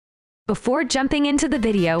Before jumping into the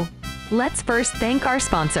video, let's first thank our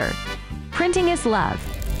sponsor. Printing is love.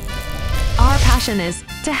 Our passion is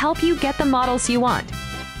to help you get the models you want.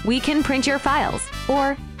 We can print your files,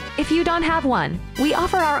 or if you don't have one, we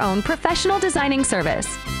offer our own professional designing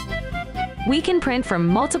service. We can print from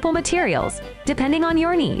multiple materials, depending on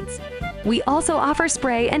your needs. We also offer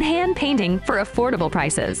spray and hand painting for affordable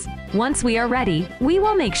prices. Once we are ready, we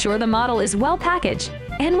will make sure the model is well packaged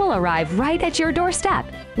and will arrive right at your doorstep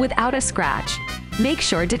without a scratch. Make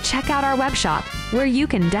sure to check out our web shop, where you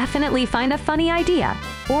can definitely find a funny idea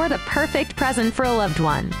or the perfect present for a loved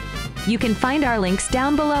one. You can find our links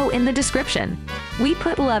down below in the description. We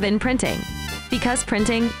put love in printing, because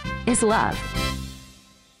printing is love.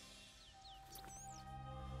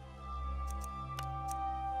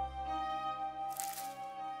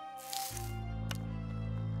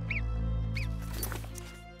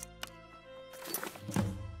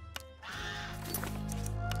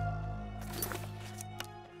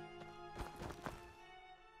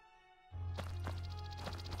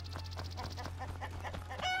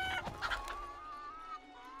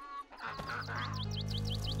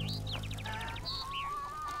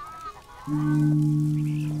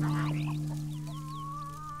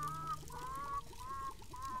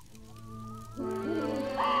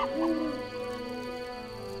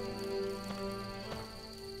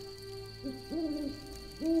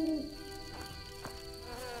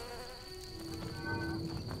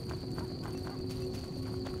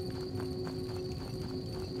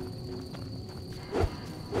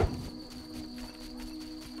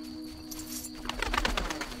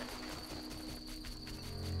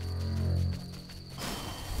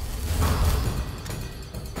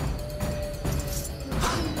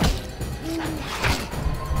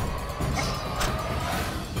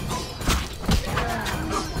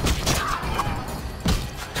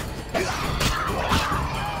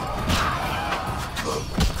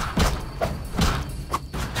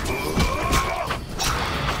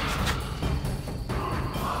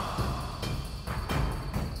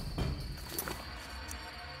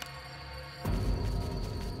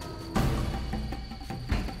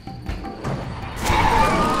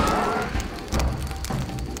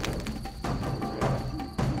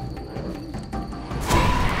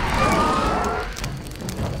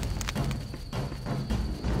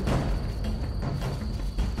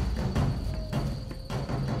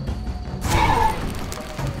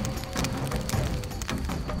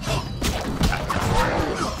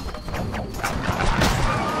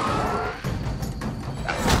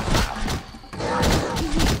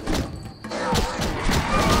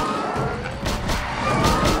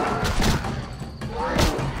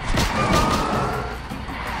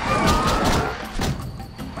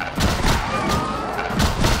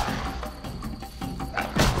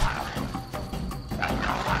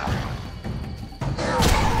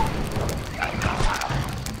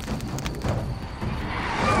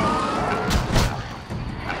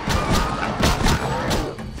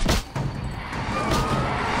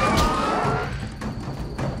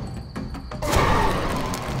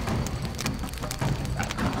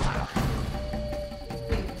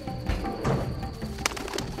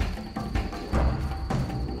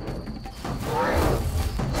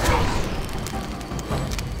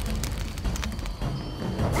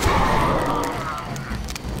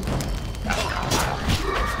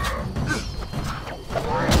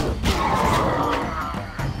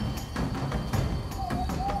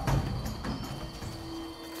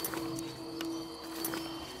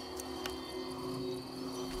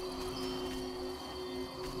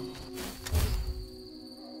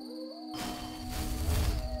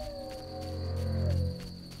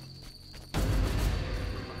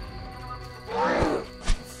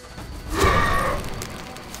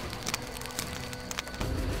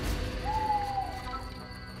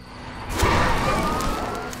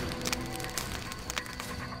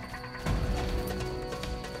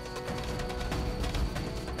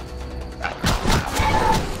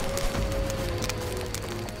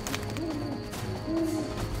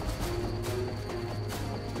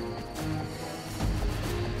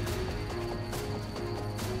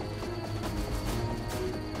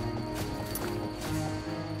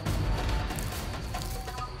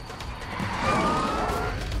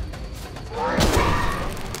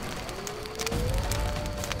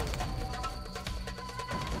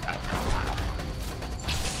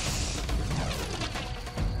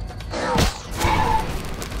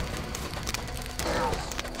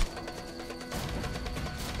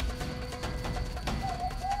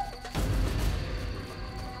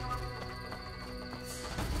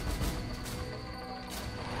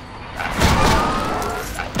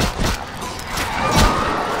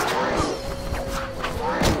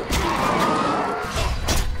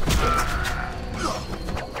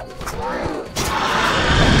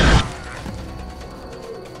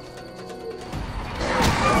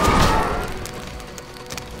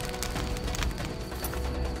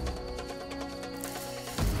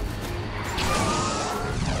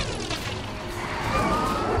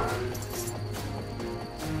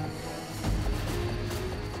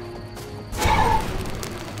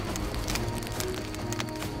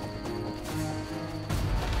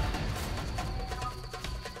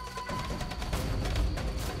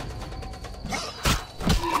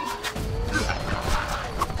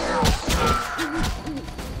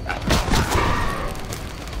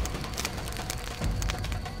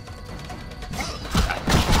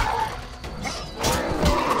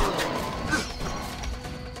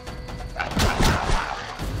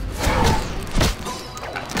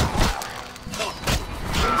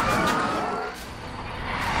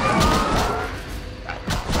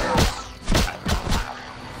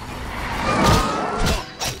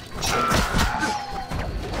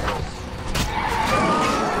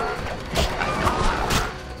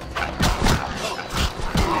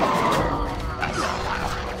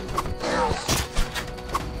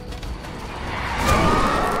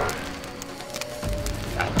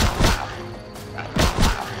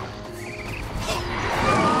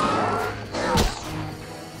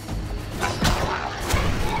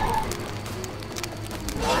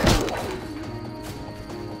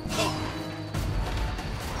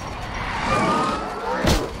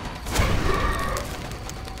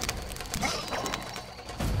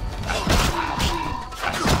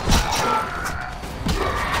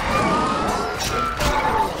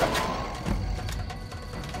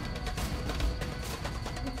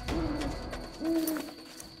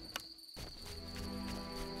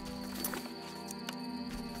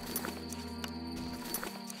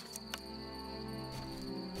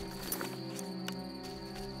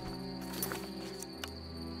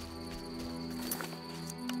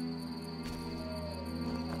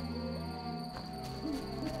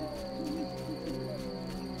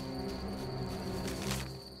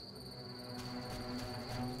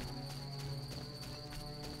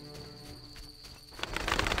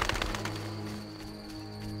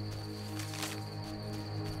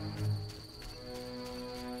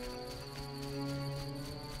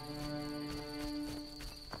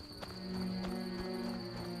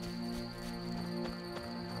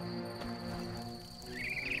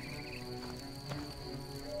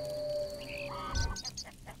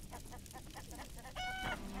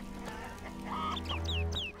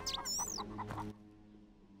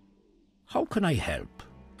 How can I help?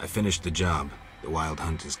 I finished the job. The wild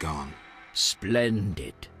hunt is gone.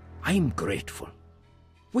 Splendid. I'm grateful.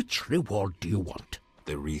 Which reward do you want?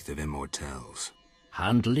 The Wreath of Immortelles.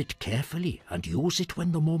 Handle it carefully and use it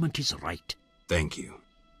when the moment is right. Thank you.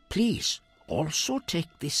 Please, also take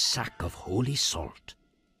this sack of holy salt.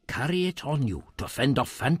 Carry it on you to fend off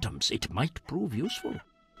phantoms. It might prove useful.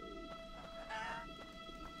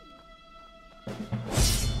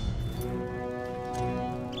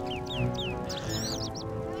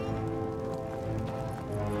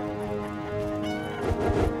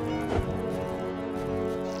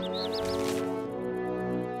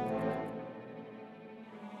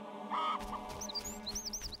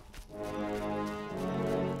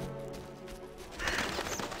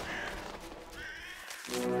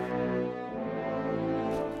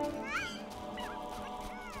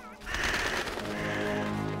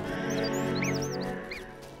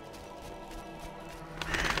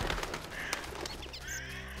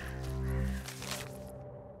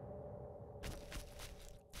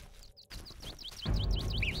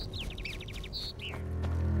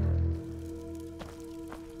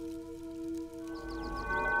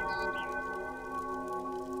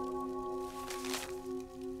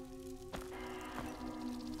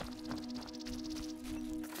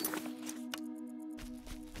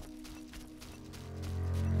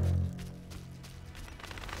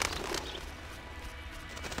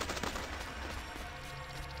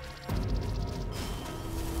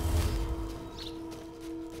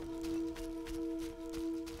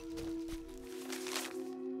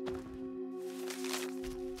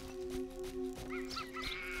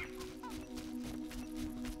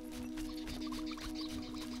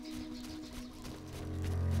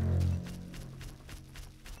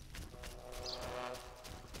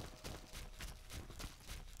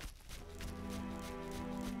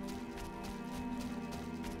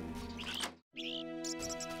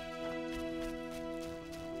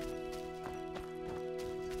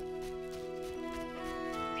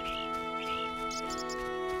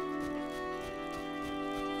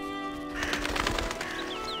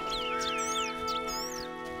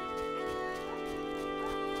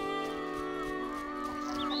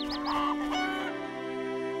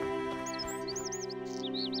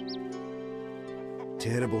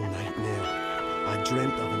 Terrible nightmare. I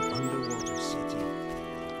dreamt of an underwater city.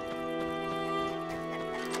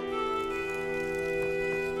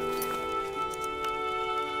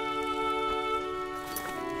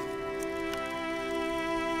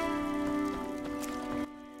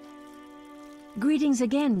 Greetings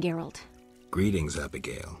again, Geralt. Greetings,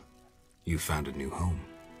 Abigail. You found a new home.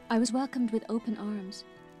 I was welcomed with open arms.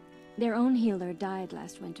 Their own healer died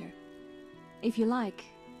last winter. If you like,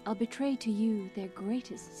 I'll betray to you their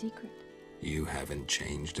greatest secret. You haven't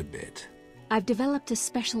changed a bit. I've developed a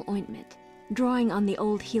special ointment, drawing on the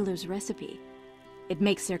old healer's recipe. It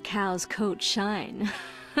makes their cow's coat shine.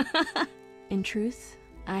 In truth,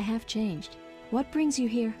 I have changed. What brings you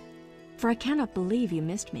here? For I cannot believe you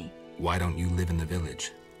missed me. Why don't you live in the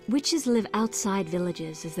village? Witches live outside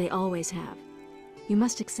villages, as they always have. You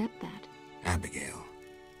must accept that. Abigail,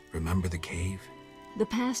 remember the cave? The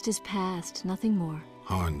past is past, nothing more.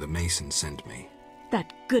 Harn the mason sent me.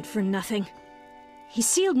 That good-for-nothing. He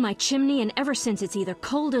sealed my chimney, and ever since it's either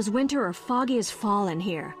cold as winter or foggy as fall in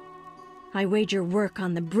here. I wager work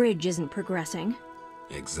on the bridge isn't progressing.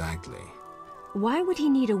 Exactly. Why would he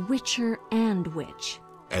need a witcher and witch?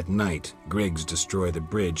 At night, Griggs destroy the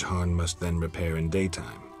bridge Harn must then repair in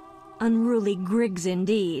daytime. Unruly Griggs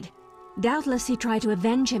indeed. Doubtless he tried to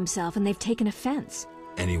avenge himself, and they've taken offense.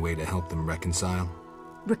 Any way to help them reconcile?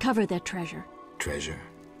 Recover their treasure. Treasure?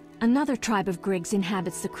 Another tribe of Griggs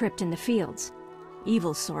inhabits the crypt in the fields.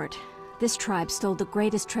 Evil sort. This tribe stole the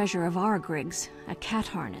greatest treasure of our Griggs, a cat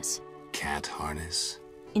harness. Cat harness?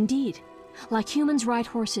 Indeed. Like humans ride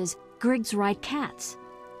horses, Griggs ride cats.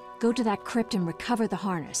 Go to that crypt and recover the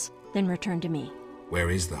harness, then return to me.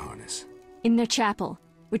 Where is the harness? In their chapel,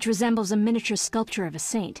 which resembles a miniature sculpture of a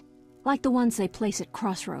saint, like the ones they place at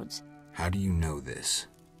crossroads. How do you know this?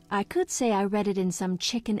 I could say I read it in some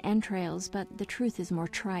chicken entrails, but the truth is more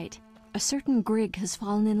trite. A certain Grig has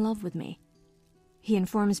fallen in love with me. He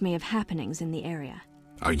informs me of happenings in the area.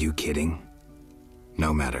 Are you kidding?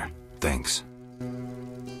 No matter. Thanks.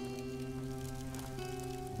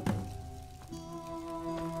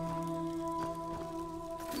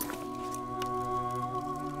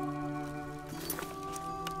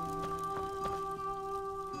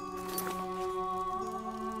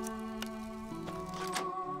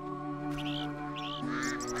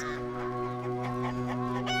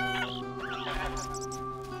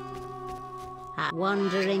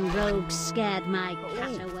 Wandering rogues scared my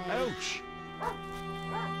cat away. Ouch!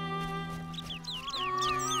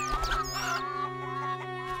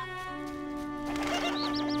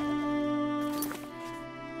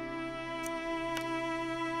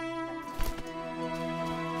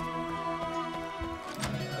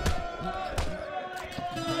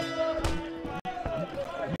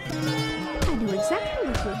 I knew exactly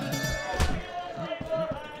what you...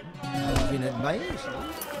 Been admired.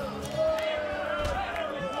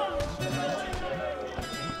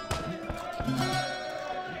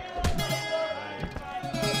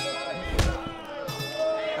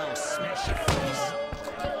 I'll smash your face.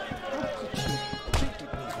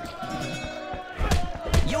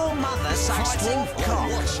 Your mother's fighting cock.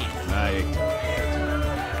 Watching.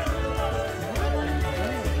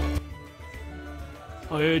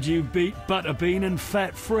 I heard you beat Butterbean and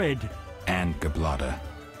Fat Fred. And Gablada.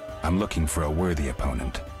 I'm looking for a worthy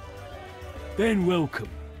opponent. Then welcome.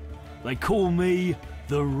 They call me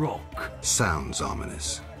The Rock. Sounds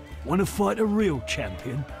ominous. Want to fight a real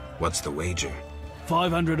champion? What's the wager?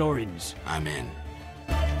 500 orins. I'm in.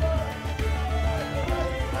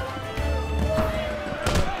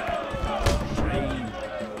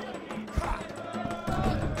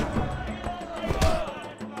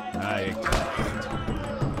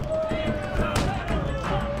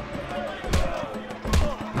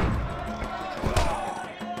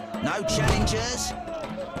 No challengers.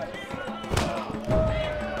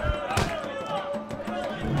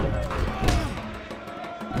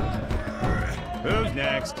 Who's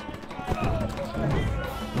next?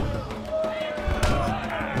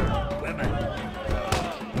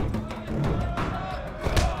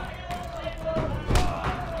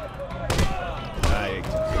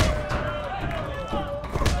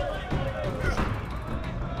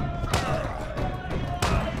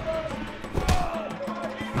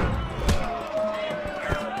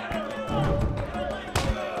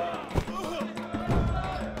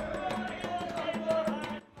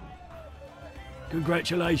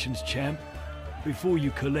 Congratulations, champ. Before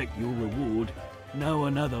you collect your reward, know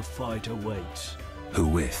another fight awaits. Who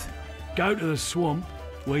with? Go to the swamp,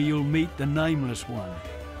 where you'll meet the Nameless One.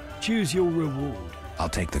 Choose your reward. I'll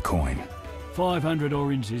take the coin. 500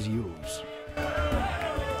 orins is yours.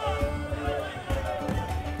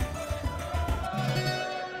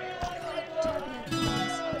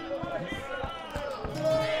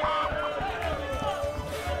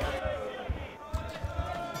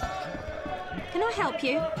 Can I help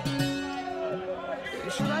you?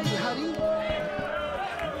 Should I hurry?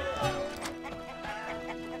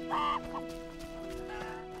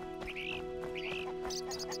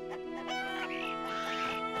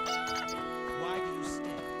 Why do you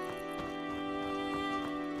stay?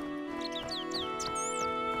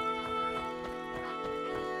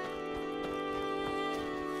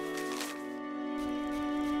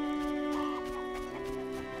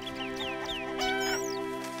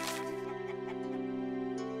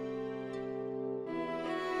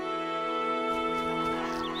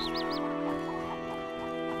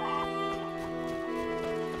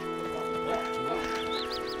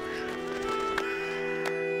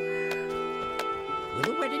 Will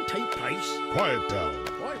the wedding take place? Quiet down.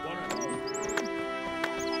 I want to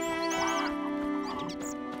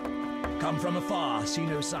know. Come from afar, see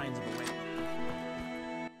no signs of a wedding.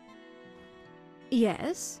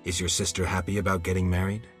 Yes? Is your sister happy about getting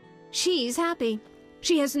married? She's happy.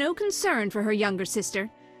 She has no concern for her younger sister.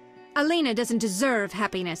 Elena doesn't deserve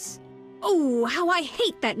happiness. Oh, how I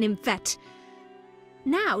hate that nymphette!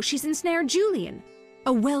 Now she's ensnared Julian,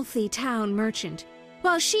 a wealthy town merchant,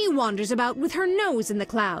 while she wanders about with her nose in the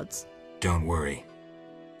clouds. Don't worry.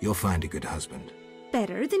 You'll find a good husband.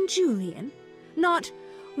 Better than Julian? Not,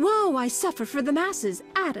 woe, I suffer for the masses,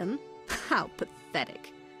 Adam? How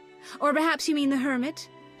pathetic. Or perhaps you mean the hermit?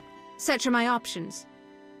 Such are my options.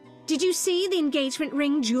 Did you see the engagement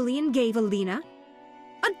ring Julian gave Alina?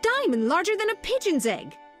 A diamond larger than a pigeon's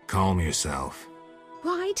egg! Calm yourself.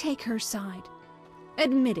 Why take her side?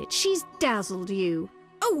 Admit it, she's dazzled you.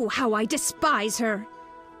 Oh, how I despise her!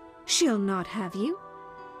 She'll not have you.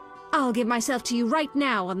 I'll give myself to you right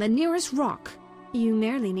now on the nearest rock. You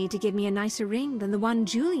merely need to give me a nicer ring than the one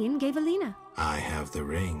Julian gave Alina. I have the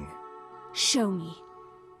ring. Show me.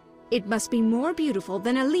 It must be more beautiful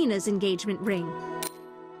than Alina's engagement ring.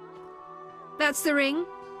 That's the ring?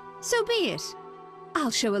 So be it.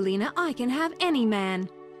 I'll show Alina I can have any man.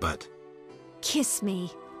 But... Kiss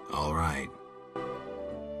me. all right.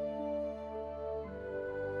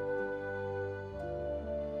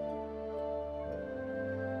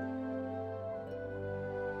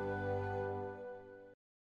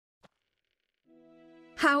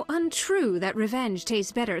 How untrue that revenge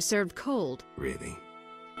tastes better served cold. Really?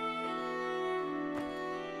 I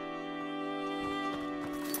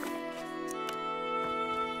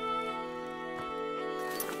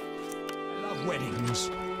love weddings.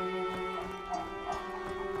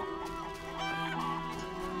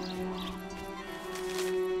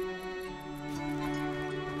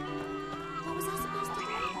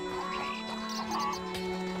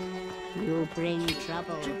 You bring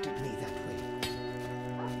trouble. Treated me that way.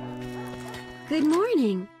 Good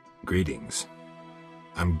morning. Greetings.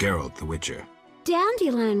 I'm Geralt the Witcher.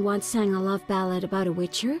 Dandelion once sang a love ballad about a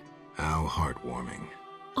witcher. How heartwarming.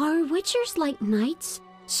 Are witchers like knights,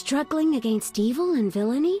 struggling against evil and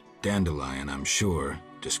villainy? Dandelion, I'm sure,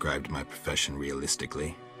 described my profession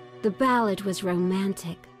realistically. The ballad was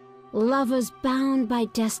romantic. Lovers bound by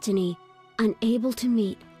destiny, unable to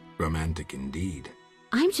meet. Romantic indeed.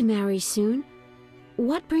 I'm to marry soon.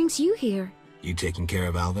 What brings you here? You taking care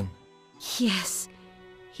of Alvin? Yes.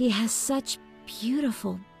 He has such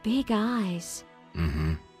beautiful, big eyes.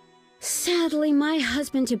 Mm-hmm. Sadly, my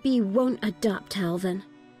husband-to-be won't adopt Alvin.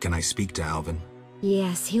 Can I speak to Alvin?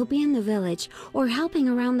 Yes, he'll be in the village, or helping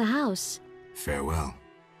around the house. Farewell.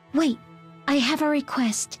 Wait, I have a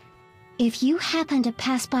request. If you happen to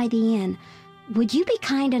pass by the inn, would you be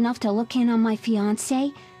kind enough to look in on my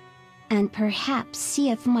fiancé? And perhaps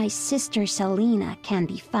see if my sister Selena can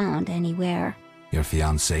be found anywhere. Your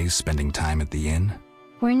fiancé's spending time at the inn?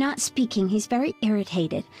 We're not speaking. He's very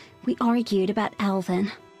irritated. We argued about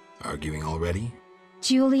Alvin. Arguing already?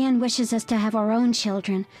 Julian wishes us to have our own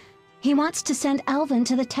children. He wants to send Alvin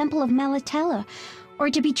to the Temple of Melitella, or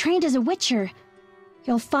to be trained as a witcher.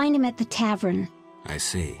 You'll find him at the tavern. I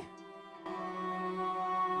see.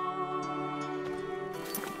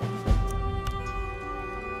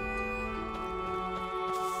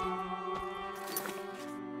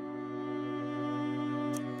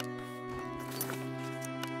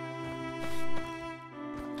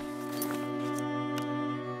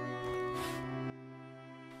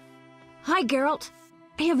 Hi, Geralt.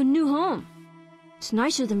 I have a new home. It's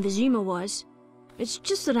nicer than Vizima was. It's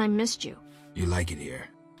just that I missed you. You like it here?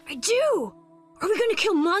 I do! Are we gonna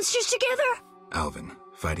kill monsters together? Alvin,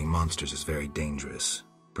 fighting monsters is very dangerous.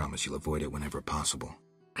 Promise you'll avoid it whenever possible.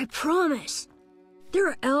 I promise. There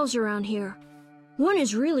are elves around here. One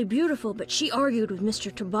is really beautiful, but she argued with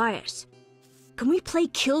Mr. Tobias. Can we play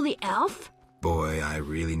Kill the Elf? Boy, I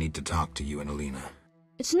really need to talk to you and Alina.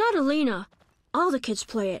 It's not Alina. All the kids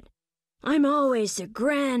play it. I'm always the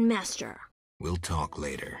Grand Master. We'll talk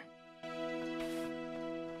later.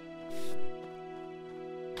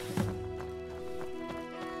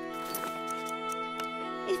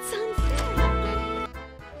 It's unfair.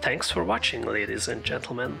 Thanks for watching, ladies and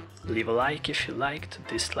gentlemen. Leave a like if you liked,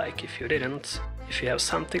 dislike if you didn't. If you have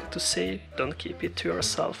something to say, don't keep it to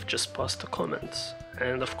yourself, just post a comment.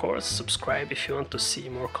 And of course, subscribe if you want to see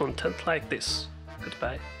more content like this.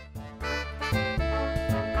 Goodbye.